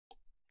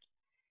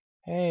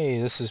Hey,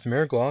 this is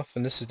Mirgloff,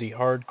 and this is the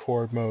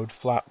Hardcore Mode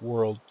Flat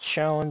World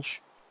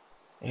Challenge.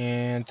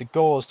 And the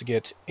goal is to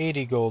get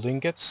 80 gold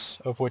ingots,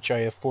 of which I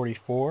have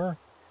 44,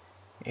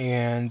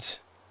 and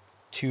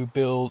to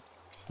build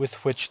with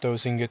which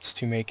those ingots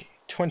to make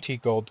 20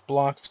 gold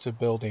blocks to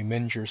build a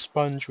Minger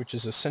sponge, which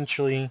is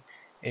essentially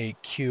a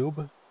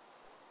cube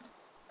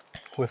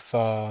with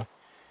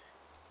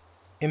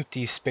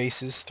empty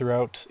spaces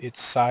throughout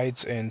its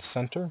sides and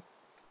center.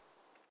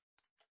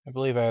 I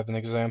believe I have an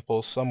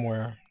example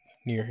somewhere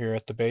near here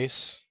at the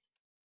base.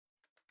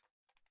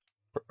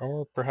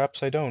 Or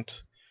perhaps I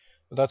don't.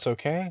 But that's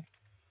okay.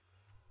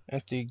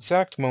 At the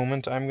exact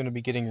moment, I'm going to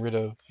be getting rid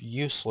of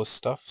useless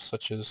stuff,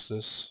 such as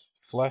this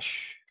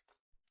flesh.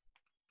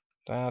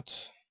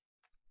 That.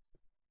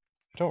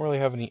 I don't really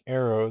have any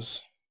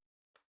arrows,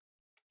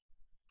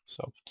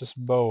 so I'll put this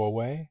bow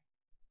away.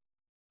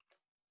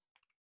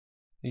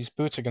 These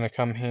boots are going to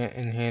come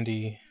in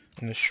handy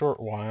in a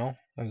short while,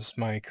 as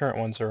my current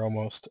ones are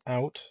almost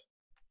out.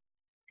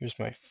 Here's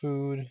my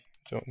food.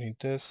 Don't need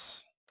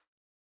this.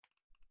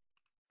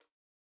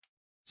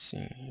 Let's see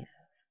here.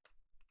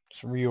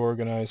 Let's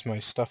reorganize my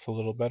stuff a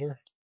little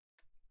better.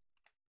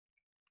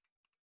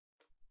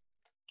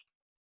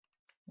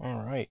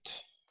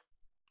 Alright.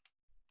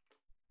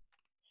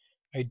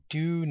 I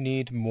do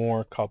need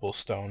more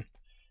cobblestone.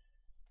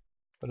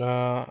 But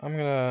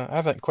I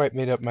haven't quite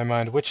made up my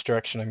mind which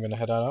direction I'm gonna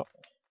head out.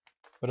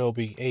 But it'll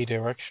be a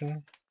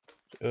direction.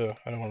 Ugh,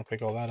 I don't want to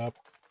pick all that up.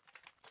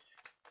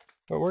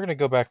 But we're gonna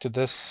go back to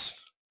this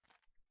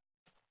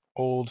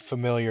old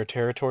familiar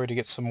territory to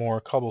get some more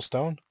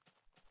cobblestone.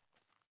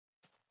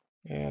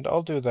 And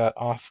I'll do that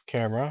off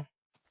camera.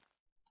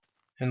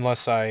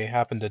 Unless I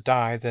happen to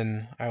die,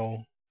 then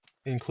I'll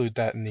include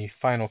that in the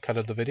final cut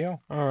of the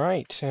video.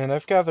 Alright, and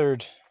I've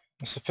gathered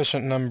a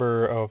sufficient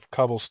number of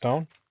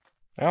cobblestone.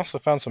 I also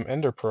found some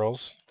ender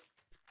pearls.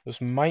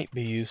 Those might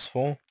be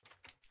useful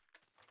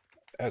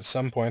at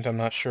some point, I'm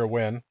not sure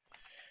when.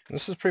 And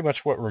this is pretty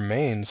much what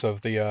remains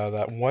of the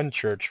that one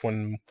church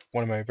when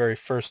one of my very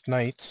first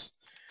nights.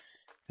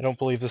 I don't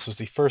believe this was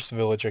the first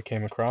village I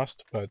came across,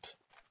 but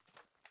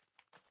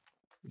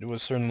it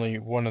was certainly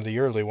one of the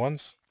early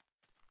ones.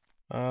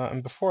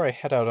 And before I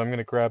head out, I'm going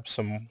to grab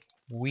some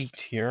wheat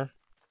here,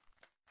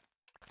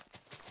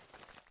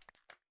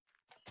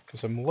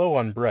 because I'm low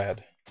on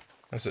bread,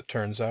 as it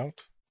turns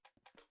out.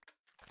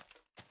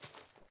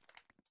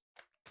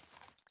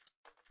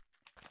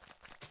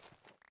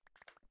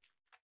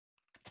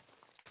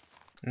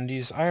 And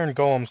these iron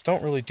golems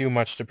don't really do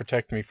much to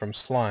protect me from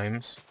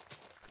slimes,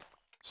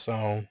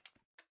 so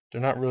they're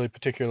not really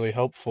particularly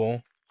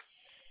helpful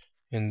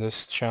in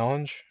this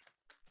challenge.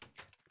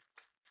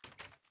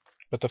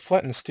 But the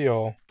flint and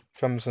steel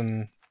comes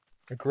in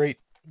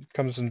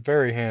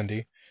very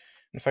handy.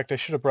 In fact, I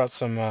should have brought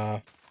some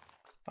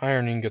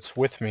iron ingots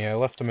with me. I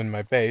left them in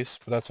my base,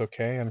 but that's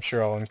okay. I'm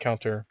sure I'll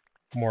encounter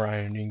more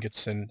iron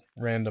ingots in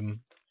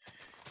random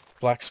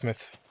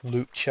blacksmith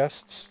loot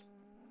chests.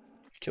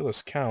 Kill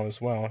this cow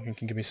as well. He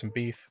can give me some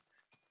beef.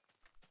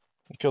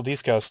 We'll kill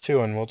these cows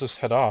too, and we'll just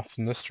head off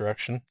in this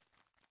direction.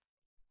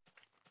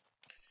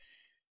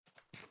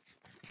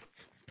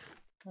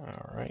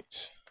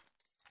 Alright.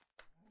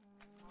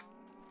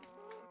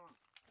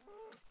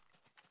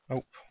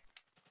 Oh,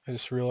 I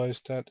just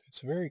realized that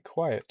it's very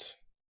quiet,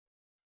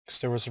 because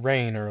there was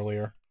rain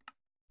earlier.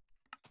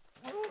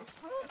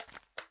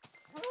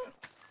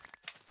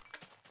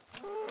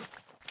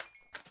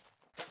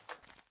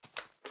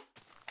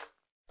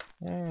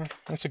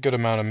 That's a good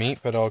amount of meat,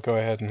 but I'll go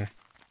ahead and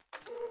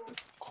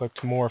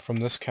collect more from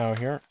this cow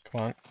here.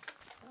 Come on.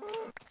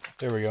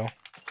 There we go.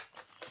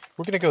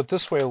 We're going to go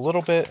this way a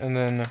little bit and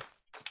then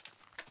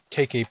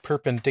take a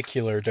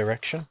perpendicular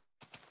direction.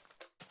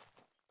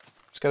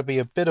 It's got to be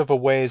a bit of a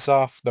ways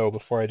off, though,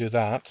 before I do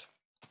that.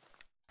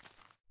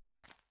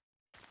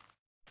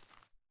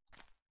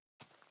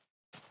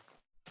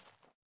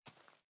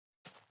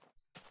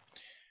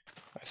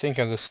 I think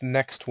on this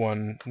next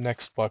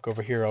block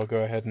over here, I'll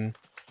go ahead and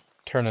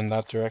turn in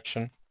that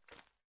direction.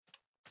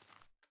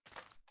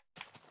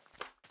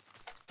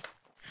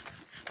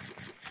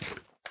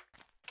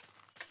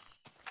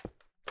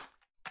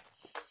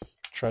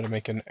 Try to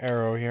make an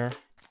arrow here.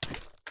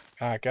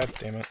 Ah, god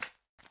damn it.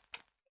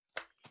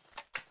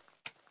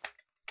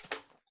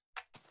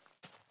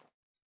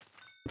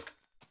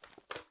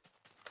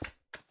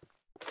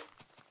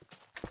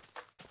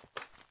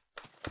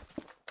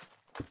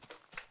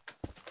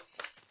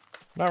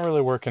 Not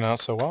really working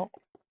out so well.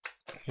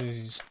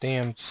 These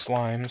damn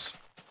slimes.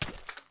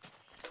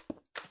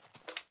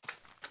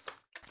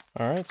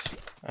 Alright.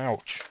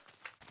 Ouch.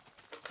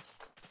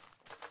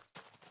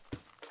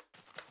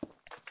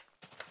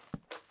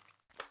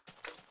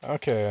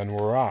 Okay, and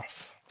we're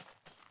off.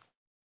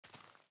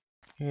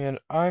 And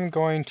I'm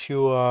going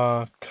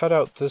to cut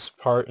out this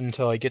part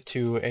until I get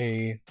to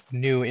a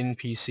new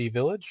NPC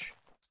village.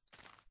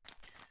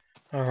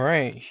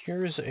 Alright,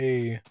 here's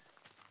a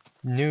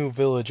new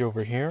village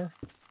over here.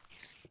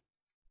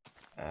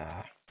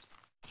 Ah,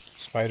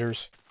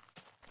 spiders.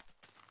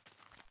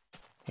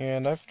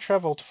 And I've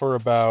traveled for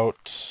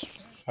about,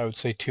 I would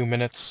say 2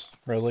 minutes,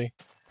 really.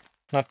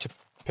 Not too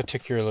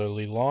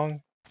particularly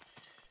long.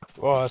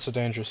 Oh, that's a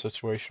dangerous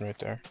situation right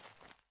there.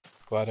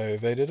 Glad I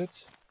evaded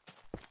it.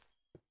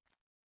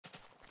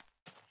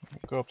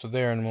 Go up to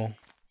there and we'll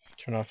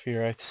turn off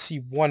here. I see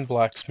one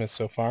blacksmith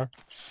so far.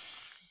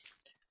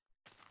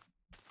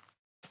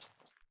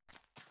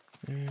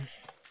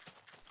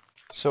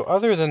 So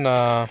other than,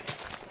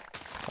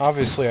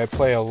 obviously I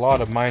play a lot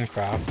of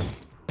Minecraft.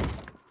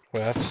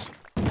 Well, that's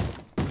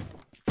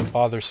a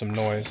bothersome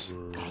noise.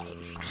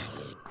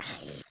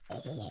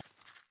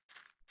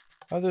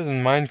 Other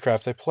than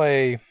Minecraft, I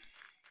play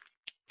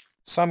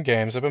some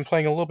games. I've been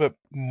playing a little bit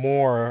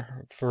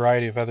more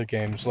variety of other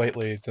games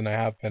lately than I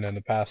have been in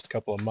the past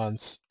couple of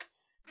months.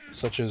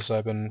 Such as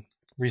I've been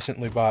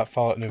recently bought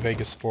Fallout New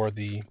Vegas for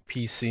the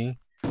PC.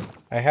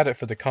 I had it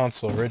for the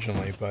console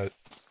originally, but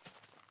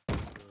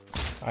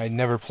I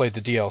never played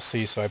the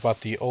DLC, so I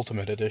bought the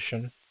Ultimate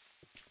Edition.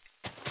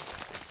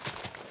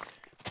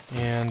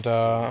 And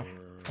I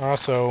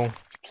also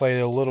played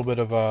a little bit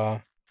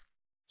of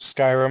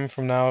Skyrim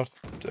from now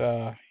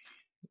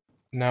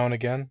and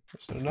again.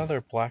 There's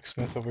another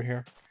blacksmith over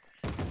here.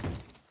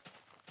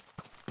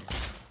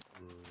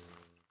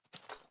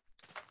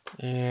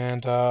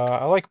 And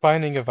I like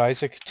Binding of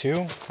Isaac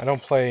too. I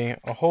don't play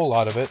a whole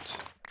lot of it,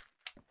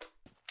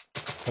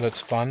 but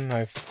it's fun.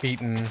 I've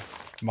beaten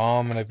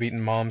Mom and I've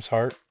beaten Mom's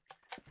heart.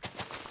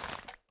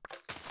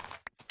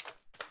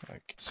 I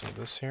can see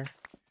this here.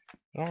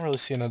 I don't really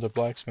see another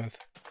blacksmith.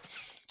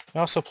 I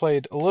also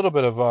played a little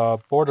bit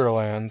of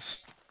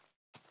Borderlands.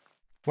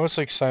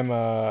 Mostly because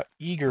I'm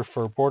eager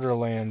for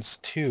Borderlands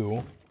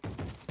 2.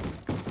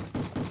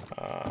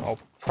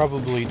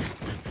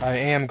 I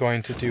am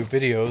going to do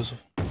videos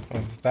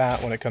of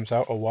that when it comes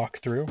out, a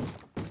walkthrough.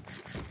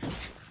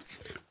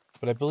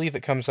 But I believe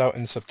it comes out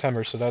in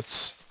September, so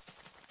that's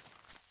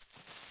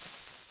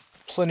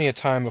plenty of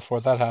time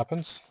before that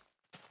happens.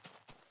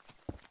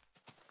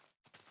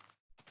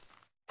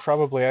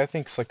 Probably, I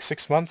think it's like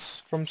 6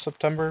 months from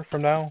September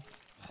from now.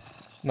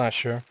 Not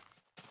sure.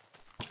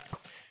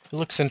 It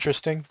looks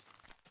interesting.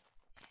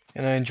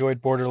 And I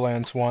enjoyed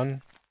Borderlands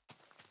 1.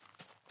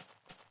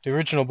 The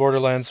original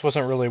Borderlands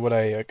wasn't really what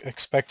I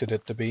expected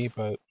it to be,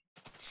 but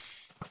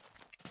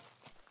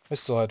I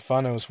still had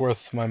fun. It was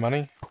worth my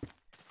money.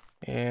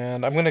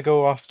 And I'm going to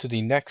go off to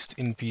the next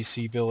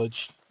NPC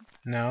village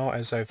now,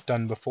 as I've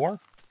done before.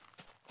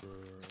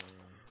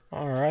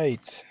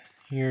 Alright,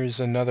 here's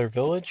another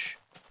village.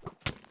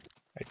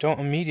 I don't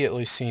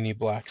immediately see any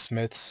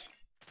blacksmiths.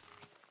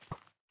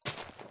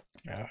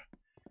 Yeah.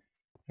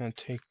 I'm going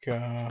to take,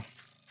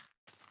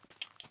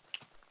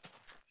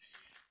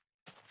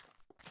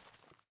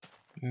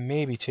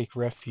 maybe take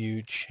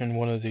refuge in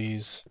one of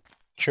these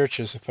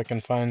churches if I can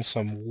find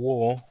some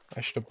wool.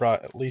 I should have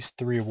brought at least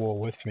 3 wool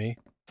with me,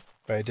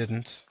 but I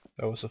didn't.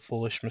 That was a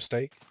foolish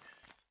mistake.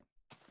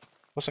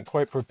 Wasn't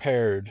quite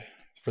prepared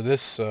for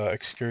this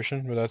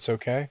excursion, but that's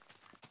okay.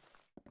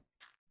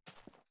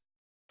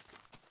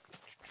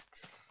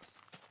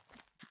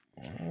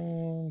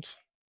 And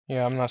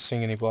yeah, I'm not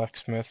seeing any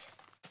blacksmith.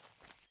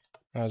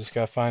 I just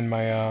gotta find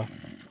my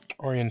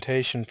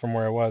orientation from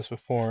where I was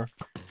before.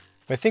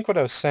 But I think what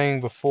I was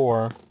saying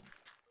before...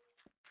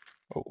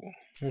 Oh,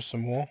 here's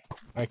some wool.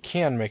 I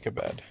can make a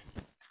bed.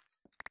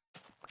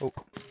 Oh,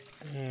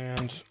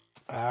 and...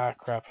 Ah,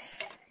 crap.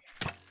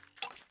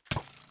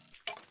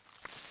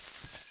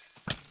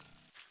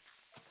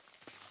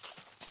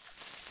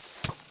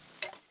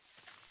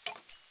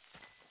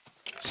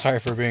 Sorry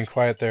for being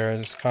quiet there, I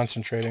was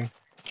concentrating.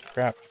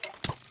 Crap.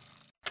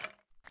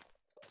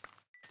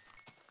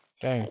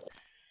 Dang. I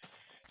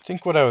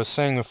think what I was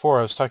saying before,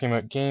 I was talking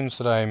about games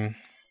that I'm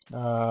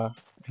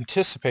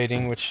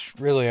anticipating, which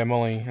really I'm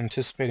only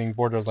anticipating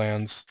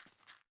Borderlands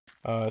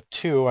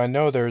 2. I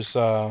know there's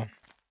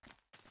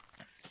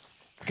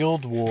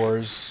Guild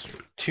Wars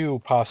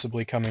 2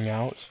 possibly coming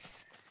out.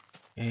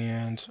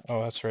 And,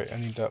 oh that's right, I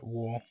need that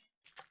wool.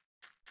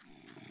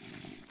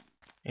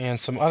 And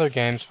some other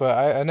games, but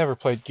I never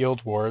played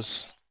Guild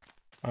Wars.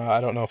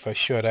 I don't know if I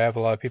should. I know a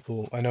lot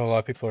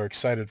of people are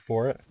excited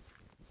for it.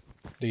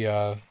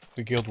 The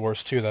Guild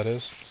Wars 2, that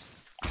is.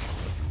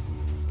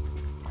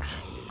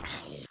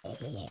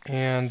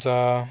 And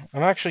I'm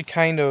actually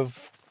kind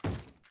of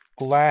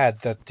glad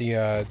that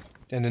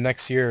in the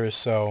next year or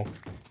so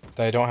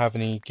that I don't have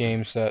any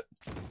games that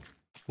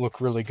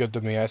look really good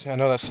to me. I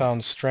know that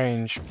sounds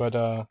strange, but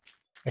I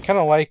kind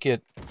of like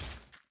it,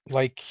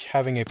 like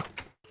having a...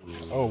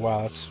 Oh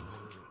wow,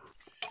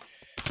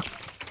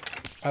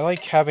 I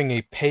like having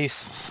a pace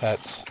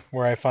set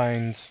where I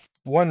find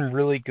one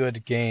really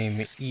good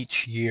game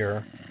each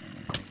year.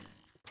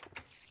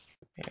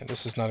 Yeah,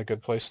 this is not a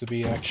good place to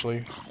be,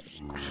 actually.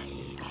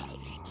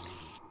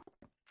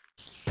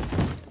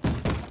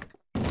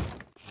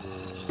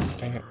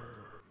 Dang it.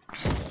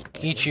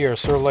 Each year,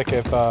 sort of like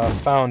I've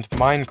found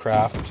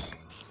Minecraft.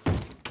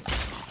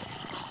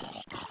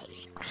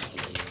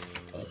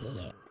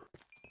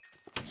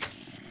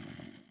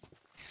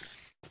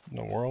 In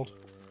the world.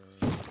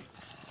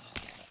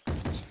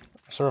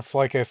 Sort of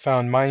like I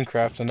found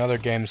Minecraft and other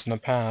games in the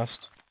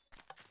past.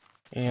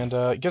 And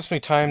it gives me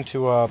time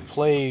to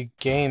play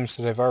games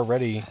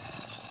that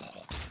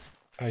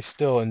I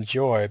still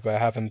enjoy, but I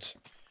haven't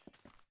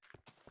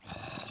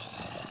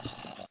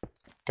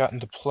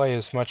gotten to play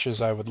as much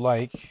as I would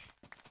like.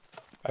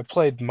 I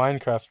played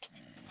Minecraft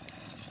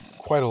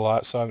quite a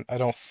lot, so I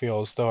don't feel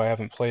as though I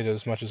haven't played it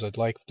as much as I'd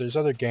like. But there's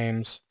other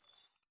games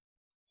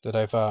that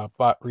I've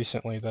bought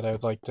recently that I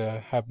would like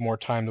to have more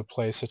time to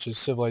play, such as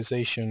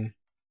Civilization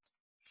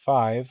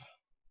 5.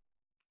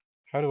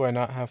 How do I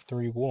not have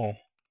 3 wool?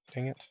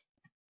 Dang it.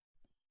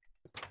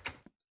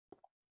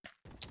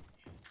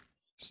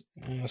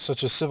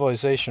 Such as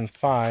Civilization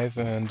 5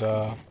 and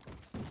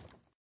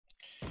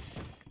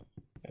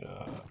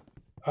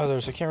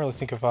others I can't really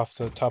think of off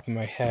the top of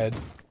my head.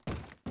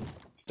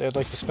 I'd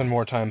like to spend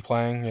more time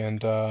playing, and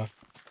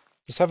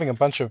just having a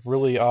bunch of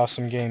really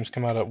awesome games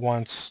come out at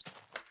once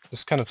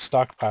just kind of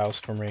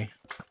stockpiles for me.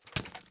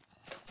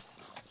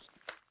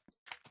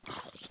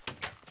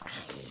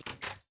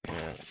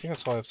 I think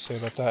that's all I have to say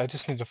about that. I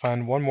just need to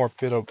find one more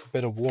bit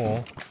of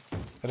wool.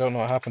 I don't know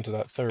what happened to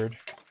that third.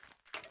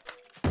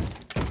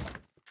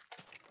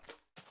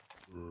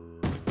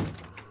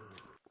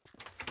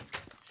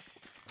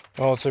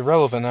 Well, it's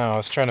irrelevant now. I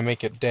was trying to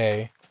make it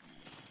day.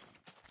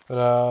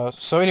 But,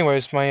 so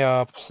anyways,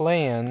 my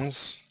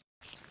plans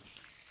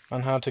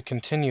on how to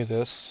continue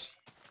this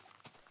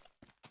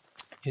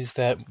is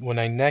that when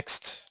I'm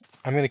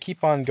going to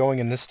keep on going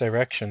in this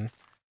direction.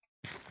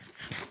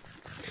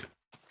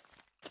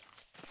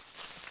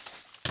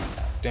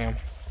 Damn.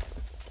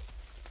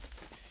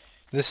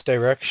 This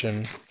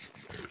direction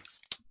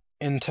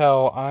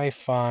until I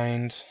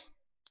find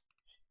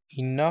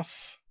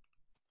enough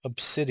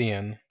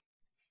obsidian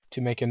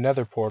to make a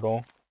nether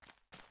portal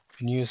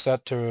and use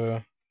that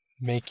to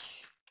make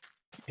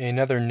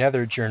another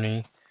nether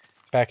journey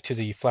back to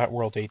the Flat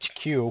World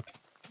HQ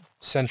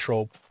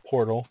central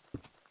portal,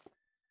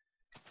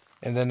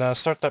 and then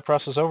start that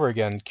process over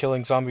again,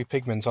 killing zombie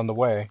pigments on the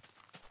way.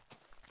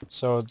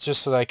 So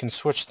just so that I can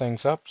switch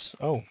things up.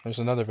 Oh, there's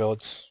another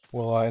village.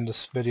 We'll end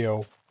this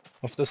video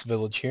with this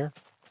village here.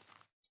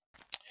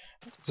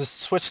 Just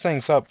switch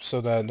things up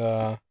so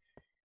that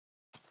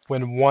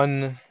when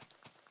one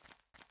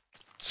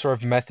sort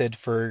of method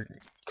for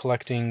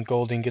collecting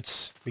gold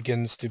ingots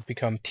begins to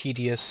become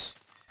tedious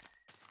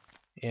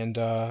and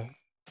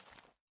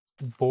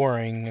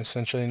boring,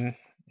 essentially,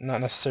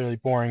 not necessarily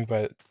boring,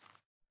 but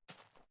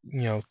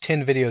you know,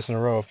 10 videos in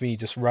a row of me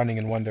just running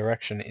in one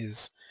direction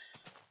is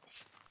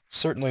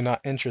certainly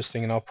not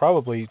interesting, and I'll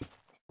probably,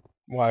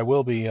 well, I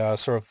will be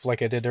sort of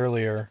like I did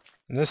earlier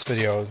in this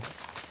video,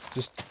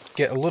 just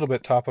get a little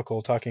bit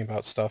topical talking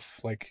about stuff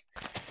like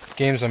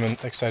games I'm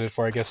excited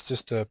for, I guess,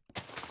 just to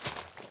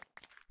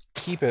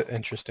keep it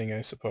interesting,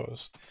 I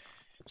suppose.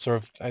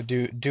 Sort of, I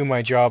do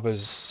my job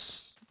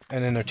as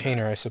an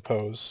entertainer, I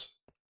suppose.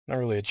 Not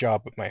really a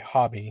job, but my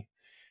hobby,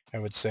 I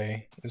would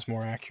say, is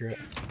more accurate.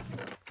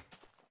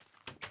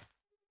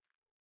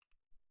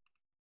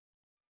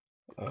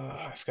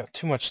 I've got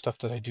too much stuff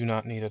that I do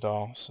not need at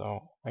all,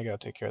 so I gotta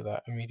take care of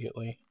that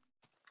immediately.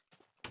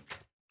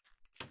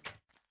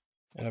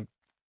 And I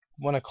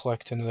want to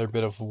collect another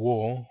bit of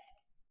wool.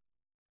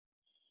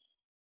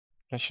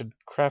 I should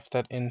craft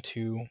that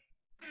into...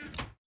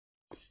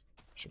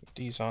 should put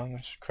these on.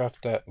 I should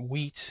craft that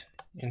wheat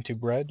into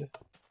bread.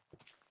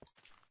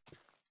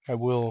 I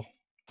will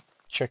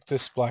check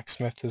this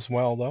blacksmith as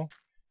well, though.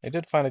 I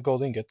did find a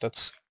gold ingot.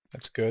 That's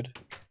good.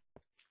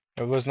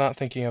 I was not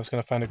thinking I was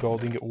going to find a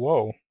gold ingot.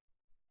 Whoa.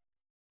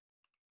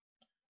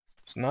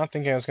 I was not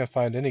thinking I was going to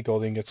find any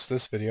gold ingots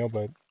this video,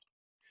 but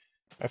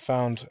I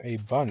found a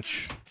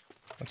bunch.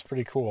 That's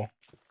pretty cool.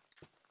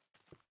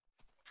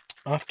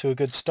 Off to a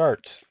good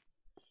start.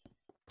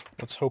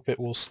 Let's hope it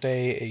will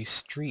stay a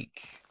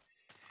streak.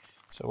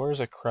 So where's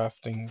a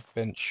crafting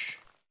bench?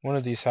 One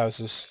of these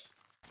houses.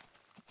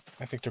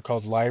 I think they're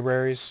called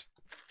libraries.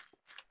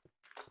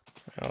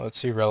 Oh,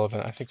 it's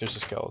irrelevant. I think there's a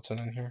skeleton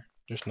in here.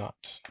 There's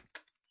not.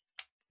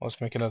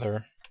 Let's make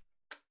another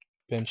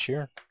bench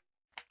here.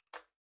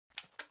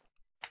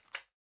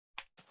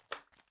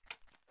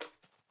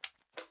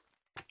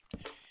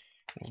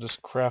 We'll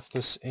just craft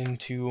this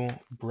into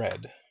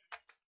bread.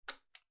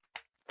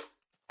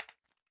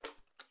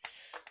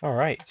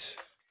 Alright.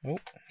 Oh,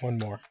 one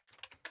more.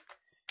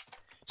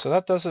 So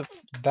that does it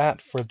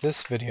for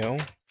this video.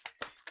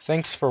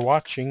 Thanks for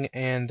watching,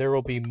 and there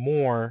will be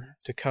more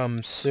to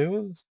come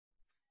soon.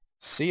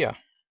 See ya.